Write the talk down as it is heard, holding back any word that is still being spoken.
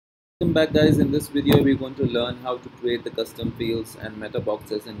Welcome back, guys. In this video we're going to learn how to create the custom fields and meta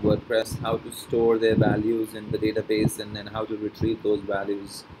boxes in WordPress, how to store their values in the database, and then how to retrieve those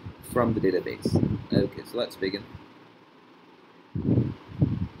values from the database. Okay, so let's begin.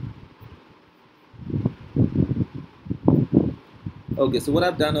 Okay, so what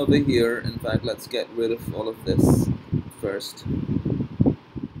I've done over here, in fact, let's get rid of all of this first.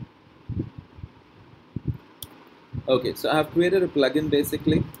 Okay, so I have created a plugin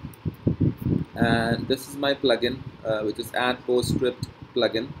basically, and this is my plugin, which is add postscript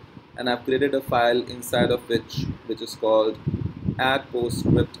plugin, and I've created a file inside of which is called add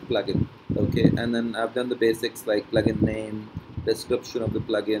postscript plugin. Okay, and then I've done the basics like plugin name, description of the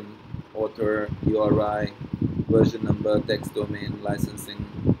plugin, author, URI, version number, text domain, licensing,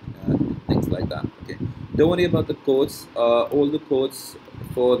 things like that. Okay, don't worry about the codes. All the codes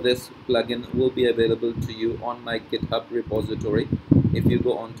for this plugin will be available to you on my GitHub repository if you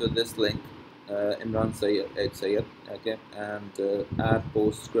go onto this link, Imran Sayed, okay, and add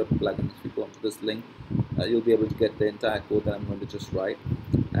postscript plugin. If you go onto this link, you'll be able to get the entire code that I'm going to just write,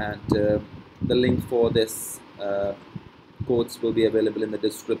 and the link for this codes will be available in the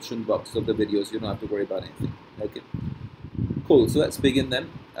description box of the videos. You don't have to worry about anything. Okay, cool. So let's begin then.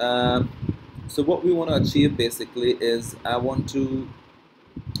 So what we want to achieve basically is I want to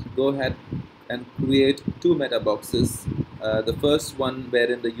go ahead and create two meta boxes. The first one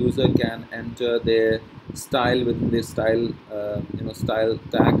wherein the user can enter their style within the style, style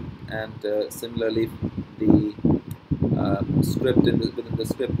tag, and similarly the script within the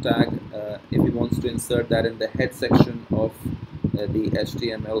script tag, if he wants to insert that in the head section of the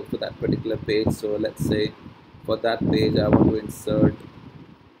HTML for that particular page. So let's say for that page I want to insert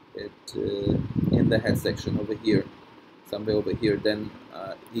it in the head section over here, somewhere over here, then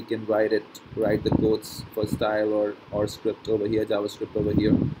he can write the codes for style or script over here, JavaScript over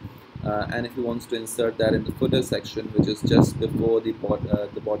here, and if he wants to insert that in the footer section, which is just before the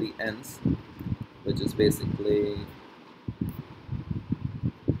body ends, which is basically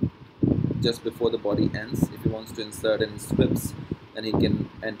just before the body ends, if he wants to insert any scripts, then he can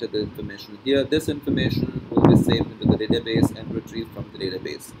enter the information here. This information will be saved into the database and retrieved from the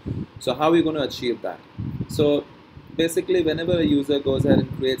database. So how are we going to achieve that? So basically, whenever a user goes ahead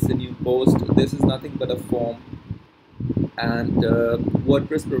and creates a new post, this is nothing but a form, and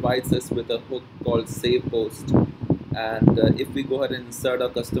WordPress provides us with a hook called save post, and if we go ahead and insert a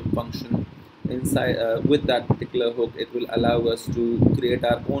custom function inside with that particular hook, it will allow us to create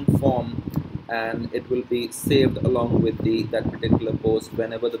our own form, and it will be saved along with that particular post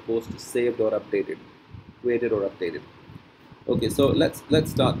whenever the post is saved or updated, created or updated. Okay, so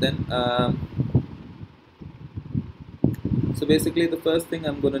let's start then. So basically the first thing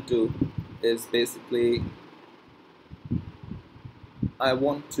I'm going to do is basically I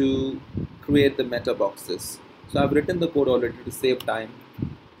want to create the meta boxes. So I've written the code already to save time.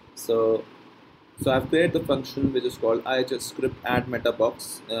 So I've created the function which is called script add meta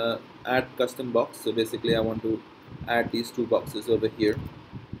box, add custom box. So basically I want to add these two boxes over here.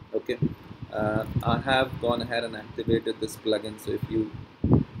 Okay, I have gone ahead and activated this plugin. So if you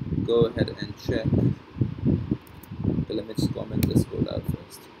go ahead and check, let me just comment this code out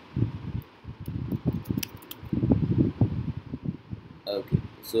first. Okay,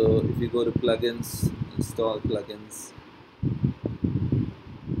 so if you go to plugins, install plugins,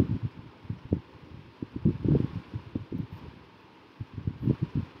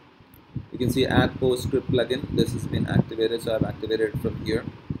 you can see add postscript plugin. This has been activated, so I've activated it from here.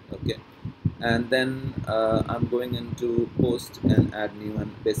 Okay, and then I'm going into post and add new,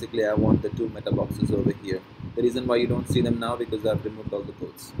 and basically I want the two meta boxes over here. The reason why you don't see them now because I've removed all the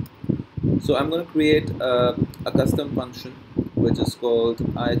codes. So I'm going to create a custom function which is called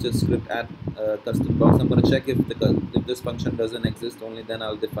script add custom box. I'm going to check if this function doesn't exist, only then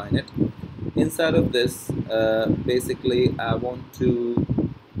I'll define it. Inside of this, basically I want to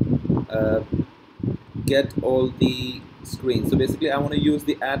get all the screens. So basically I want to use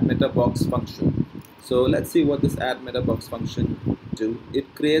the add meta box function. So let's see what this add meta box function do.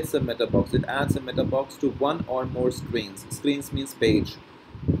 It creates a meta box. It adds a meta box to one or more screens. Screens means page.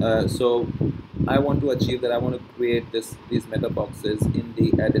 So I want to achieve that. I want to create these meta boxes in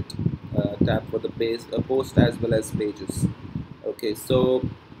the edit tab for the page, post as well as pages. Okay, so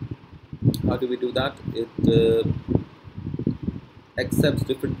how do we do that? It accepts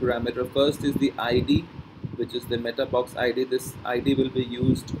different parameters. First is the ID, which is the meta box ID. This ID will be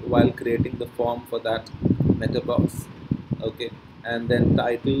used while creating the form for that meta box. Okay, and then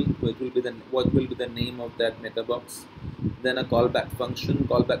title, which will be what will be the name of that meta box. Then a callback function.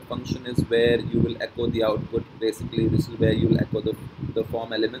 Callback function is where you will echo the output. Basically, this is where you will echo the the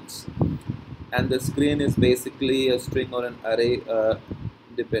form elements, and the screen is basically a string or an array.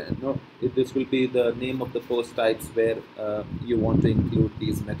 This will be the name of the post types where you want to include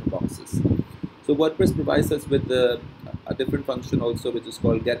these meta boxes. So WordPress provides us with a different function also, which is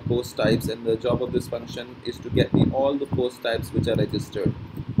called get post types, and the job of this function is to get me all the post types which are registered.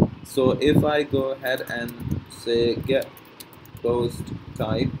 So if I go ahead and say get post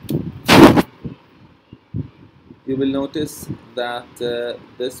type, you will notice that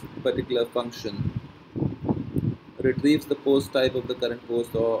this particular function retrieves the post type of the current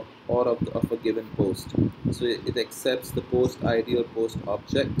post or of a given post. So it accepts the post ID or post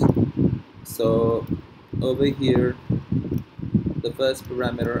object. So over here, the first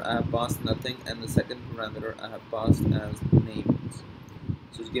parameter I have passed nothing, and the second parameter I have passed as names.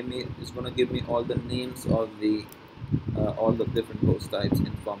 So it's going to give me all the names of all the different post types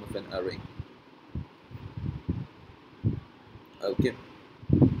in form of an array. Okay.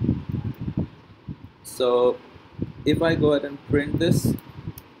 So if I go ahead and print this,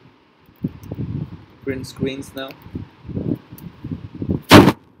 print screens now,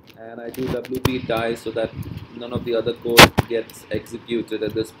 and I do WP die so that none of the other code gets executed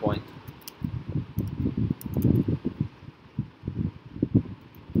at this point.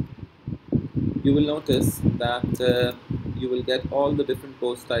 You will notice that you will get all the different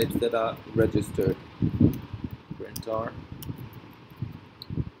post types that are registered. Print R.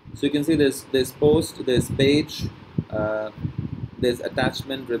 So you can see there's post, there's page, there's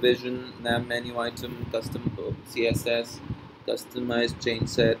attachment, revision, nav menu item, custom CSS, customized change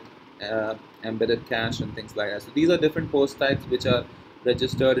set, embedded cache, and things like that. So these are different post types which are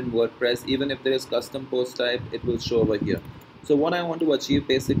registered in WordPress. Even if there is custom post type, it will show over here. So what I want to achieve,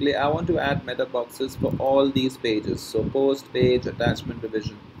 basically, I want to add meta boxes for all these pages. So post, page, attachment,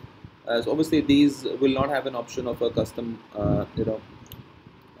 revision. So obviously these will not have an option of a custom,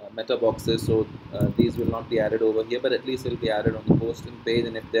 meta boxes, so these will not be added over here, but at least it will be added on the posting page,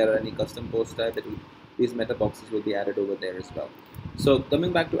 and if there are any custom post type, these meta boxes will be added over there as well. So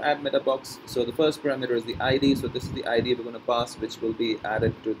coming back to add meta box, so the first parameter is the ID, so this is the ID we're going to pass, which will be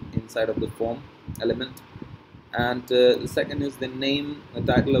added to inside of the form element, and the second is the name, the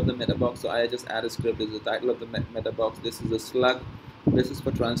title of the meta box. So I just add a script. This is the title of the meta box. This is a slug. This is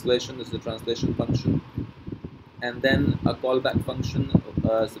for translation. This is the translation function. And then a callback function.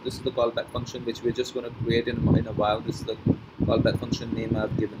 So this is the callback function which we're just going to create in a while. This is the callback function name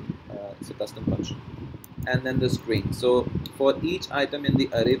I've given. It's a custom function. And then the screen. So for each item in the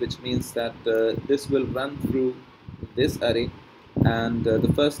array, which means that this will run through this array, and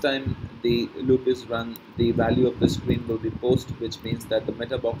the first time the loop is run, the value of the screen will be post, which means that the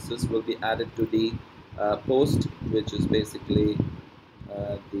meta boxes will be added to the post, which is basically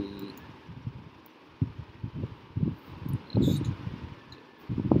the so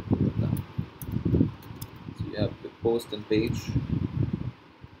you have the post and page.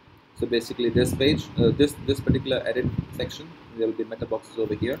 So basically this page, this particular edit section, there will be meta boxes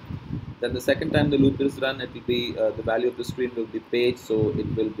over here. Then the second time the loop is run, it will be the value of the screen will be page, so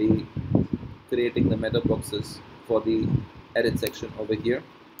it will be creating the meta boxes for the edit section over here.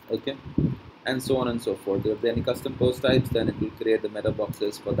 Okay, and so on and so forth. If there are any custom post types, then it will create the meta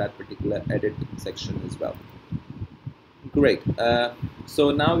boxes for that particular edit section as well. Great.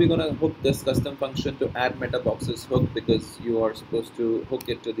 So now we're going to hook this custom function to add meta boxes hook, because you are supposed to hook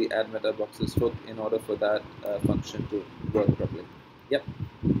it to the add meta boxes hook in order for that function to work properly. Yep.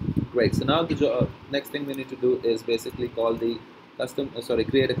 Great. So now the next thing we need to do is basically call the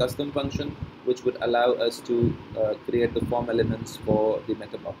create a custom function which would allow us to create the form elements for the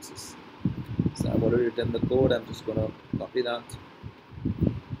meta boxes. So I've already written the code. I'm just going to copy that.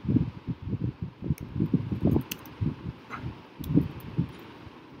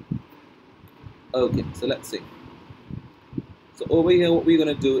 Okay, so let's see. So over here, what we're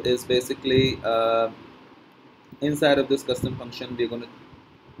going to do is basically inside of this custom function, we're going to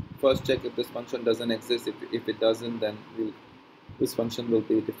first check if this function doesn't exist. If it doesn't, then this function will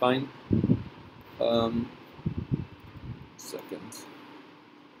be defined. Second.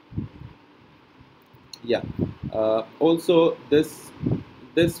 Yeah. Also, this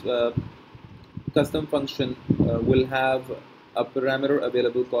custom function will have a parameter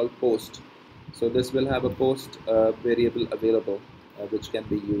available called post. So this will have a post variable available, which can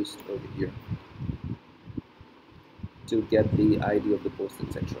be used over here to get the ID of the post,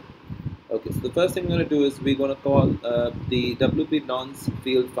 etc. Okay, so the first thing we're going to do is we're going to call the WP nonce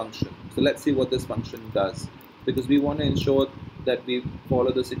field function. So let's see what this function does, because we want to ensure that we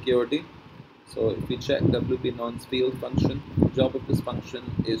follow the security. So if we check WP nonce field function, the job of this function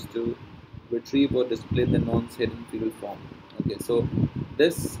is to retrieve or display the nonce hidden field form. Okay, so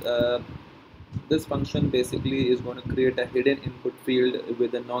this this function basically is going to create a hidden input field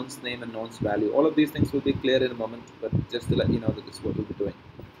with a nonce name and nonce value. All of these things will be clear in a moment, but just to let you know that this is what we'll be doing.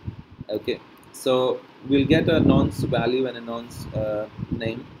 Okay, so we'll get a nonce value and a nonce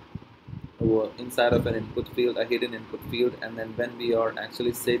name inside of an input field, a hidden input field, and then when we are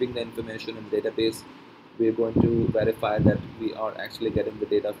actually saving the information in database, we're going to verify that we are actually getting the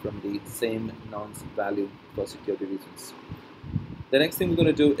data from the same nonce value for security reasons. The next thing we're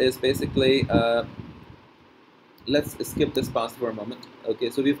going to do is basically let's skip this past for a moment. Okay,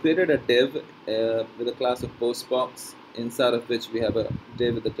 so we've created a div with a class of postbox, inside of which we have a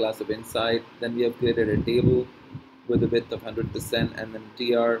div with the class of inside. Then we have created a table with a width of 100%, and then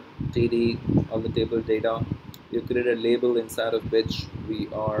tr, td, all the table data. We've created a label inside of which we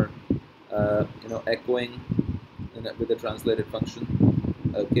are echoing with the translated function.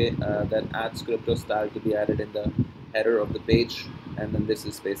 Okay, that adds script or style to be added in the header of the page, and then this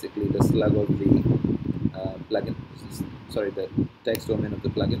is basically the slug of the plugin. Sorry, the text domain of the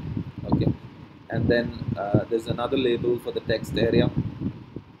plugin. Okay, and then there's another label for the text area.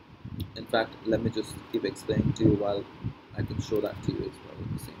 In fact, let me just keep explaining to you while I can show that to you as well at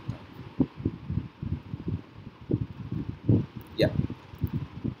the same time. Yeah,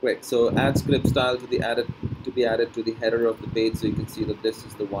 great. So add script style to be added to the header of the page, so you can see that this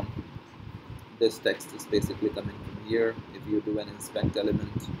is the one. This text is basically coming from here. If you do an inspect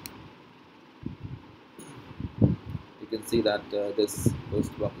element, you can see that this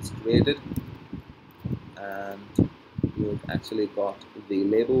post block is created, and you've actually got the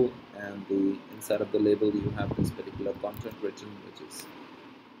label, and the inside of the label you have this particular content written, which is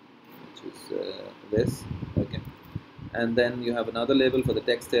this. Okay, and then you have another label for the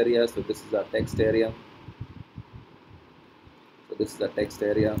text area. So this is our text area. So this is our text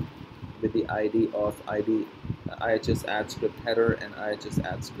area with the ID of IHS add script header, and IHS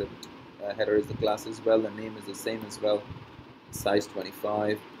add script header is the class as well. The name is the same as well, size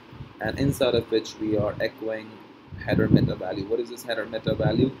 25, and inside of which we are echoing header meta value. What is this header meta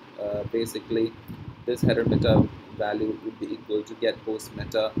value? Basically, this header meta value would be equal to get post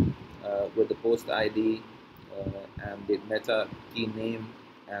meta with the post ID and the meta key name,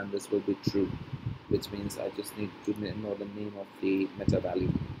 and this will be true, which means I just need to know the name of the meta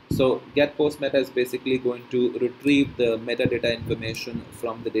value. So get post meta is basically going to retrieve the metadata information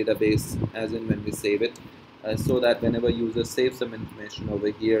from the database as in when we save it, so that whenever user saves some information over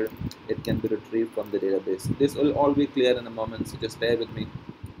here, it can be retrieved from the database. This will all be clear in a moment, so just bear with me.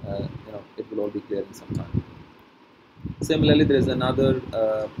 It will all be clear in some time. Similarly, there is another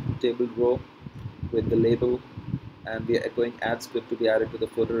table row with the label, and we are echoing add script to be added to the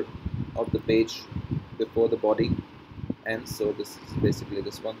footer of the page before the body, and so this is basically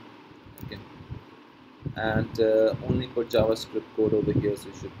this one. Okay, and only put JavaScript code over here, so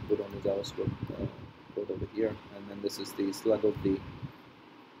you should put only JavaScript code over here, and then this is the slug of the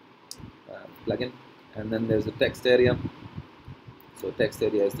plugin, and then there's a text area. So text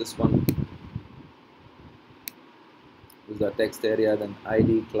area is this one. This is our text area, then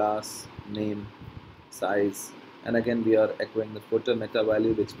ID, class, name, size, and again we are echoing the footer meta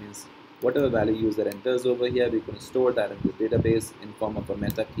value, which means whatever value user enters over here, we're going to store that in the database in form of a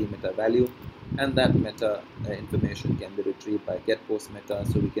meta key meta value, and that meta information can be retrieved by get post meta,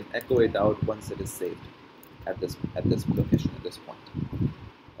 so we can echo it out once it is saved at this location at this point.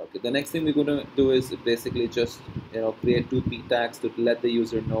 Okay, the next thing we're going to do is basically just create two p tags to let the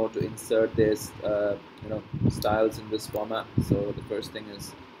user know to insert this styles in this format. So the first thing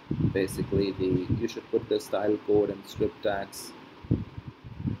is basically you should put the style code and script tags.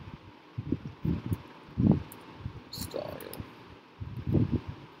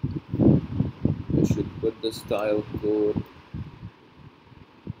 You should put the style code.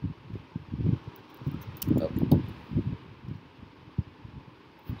 Okay.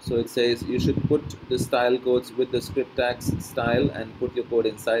 So it says you should put the style codes with the script tags style and put your code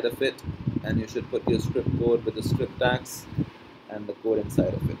inside of it, and you should put your script code with the script tags and the code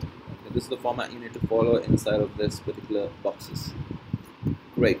inside of it. Okay, this is the format you need to follow inside of this particular boxes.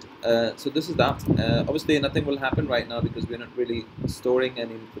 Great. So this is that. Obviously nothing will happen right now because we're not really storing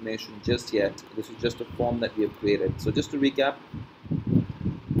any information just yet. This is just a form that we have created. So just to recap,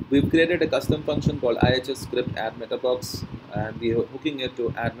 we've created a custom function called IHS script add meta box, and we are hooking it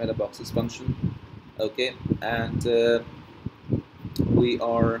to add meta boxes function. Okay, and we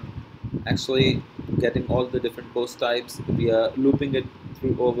are actually getting all the different post types. We are looping it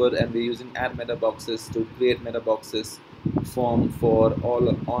through over, and we're using add meta boxes to create meta boxes form for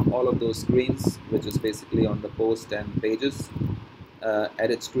all of those screens, which is basically on the post and pages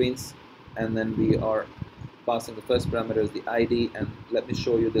edit screens, and then we are passing the first parameter as the ID, and let me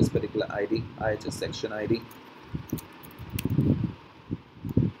show you this particular ID, IHS section ID.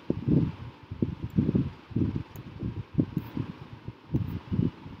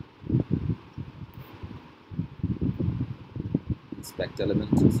 Inspect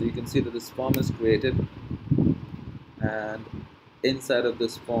element. So you can see that this form is created, and inside of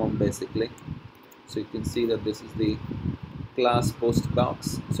this form basically, so you can see that this is the class post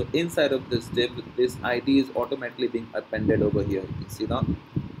box. So inside of this div, this ID is automatically being appended over here. You can see that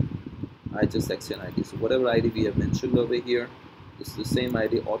IHS section ID. So whatever ID we have mentioned over here, this is the same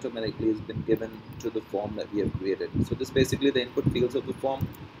ID automatically has been given to the form that we have created. So this basically the input fields of the form.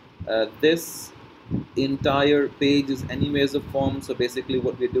 This entire page is anyways a form, so basically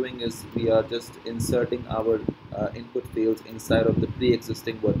what we're doing is we are just inserting our input fields inside of the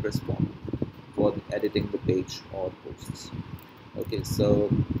pre-existing WordPress form for editing the page or posts. Okay, so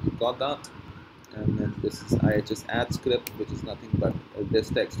you got that, and then this is IHS add script, which is nothing but this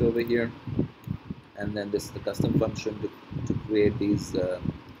text over here, and then this is the custom function to create these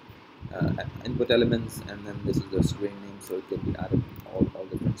input elements, and then this is the string name, so it can be added all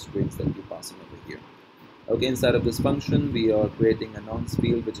different strings that we're passing over here. Okay, inside of this function we are creating a nonce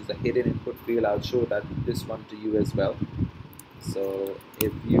field, which is a hidden input field. I'll show that this one to you as well. So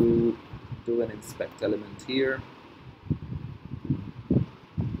if you do an inspect element here,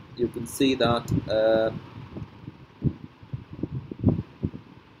 you can see that okay,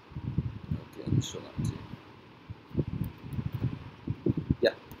 let me show that to you.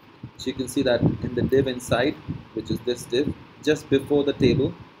 Yeah, so you can see that in the div inside, which is this div, just before the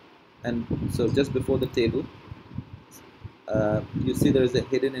table, and so just before the table, you see there is a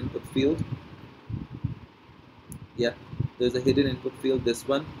hidden input field. Yeah, there's a hidden input field. This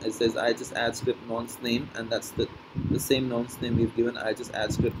one, it says I just add script nonce name, and that's the same nonce name we've given. I just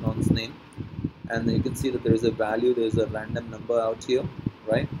add script nonce name, and then you can see that there is a value. There's a random number out here,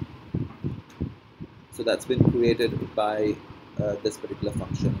 right? So that's been created by this particular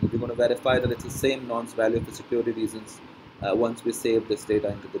function. If you're going to verify that it's the same nonce value for security reasons, once we save this data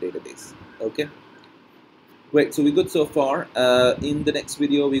into the database. Okay. Great, so we're good so far. In the next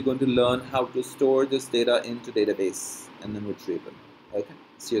video, we're going to learn how to store this data into database and then retrieve it. Okay,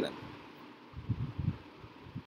 see you then.